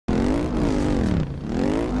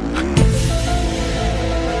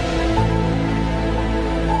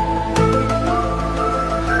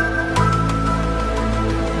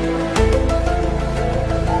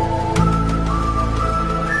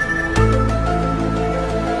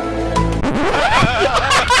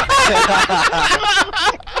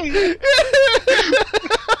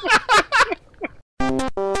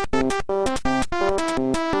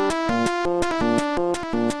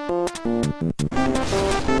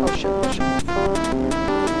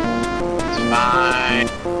Fine.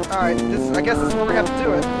 Alright, I guess this is where we have to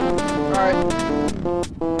do it. Alright.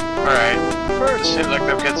 Alright. First. This seems like a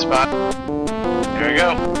good spot. Here we go.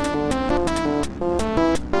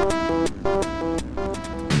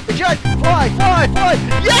 Eject! Fly! Fly! Fly!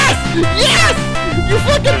 Yes! Yes! You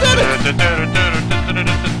fucking did it!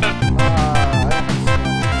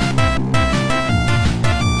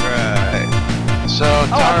 Right. So,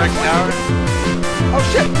 Tarek, now... Oh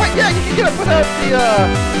shit! Wait, yeah, you can get up without the,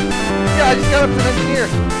 Yeah, I just got up to the engineer.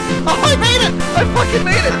 Oh, I made it! I fucking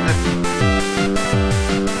made it!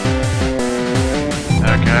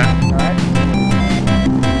 Okay. Alright.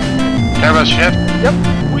 Turbo shift? Yep.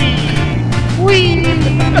 Whee! Whee!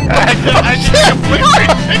 I just completely...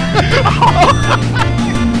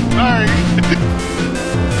 Sorry.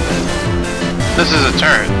 This is a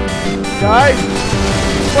turn. Guys,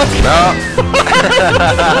 let's go!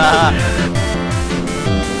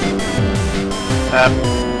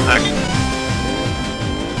 Okay.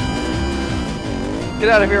 Get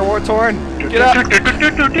out of here, War-Torn! Get out!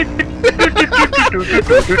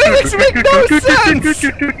 This physics make no sense!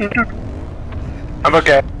 I'm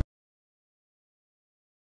okay.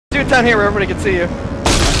 Do it down here where everybody can see you.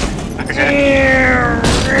 Okay.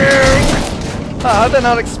 How'd that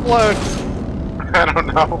not explode? I don't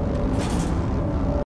know.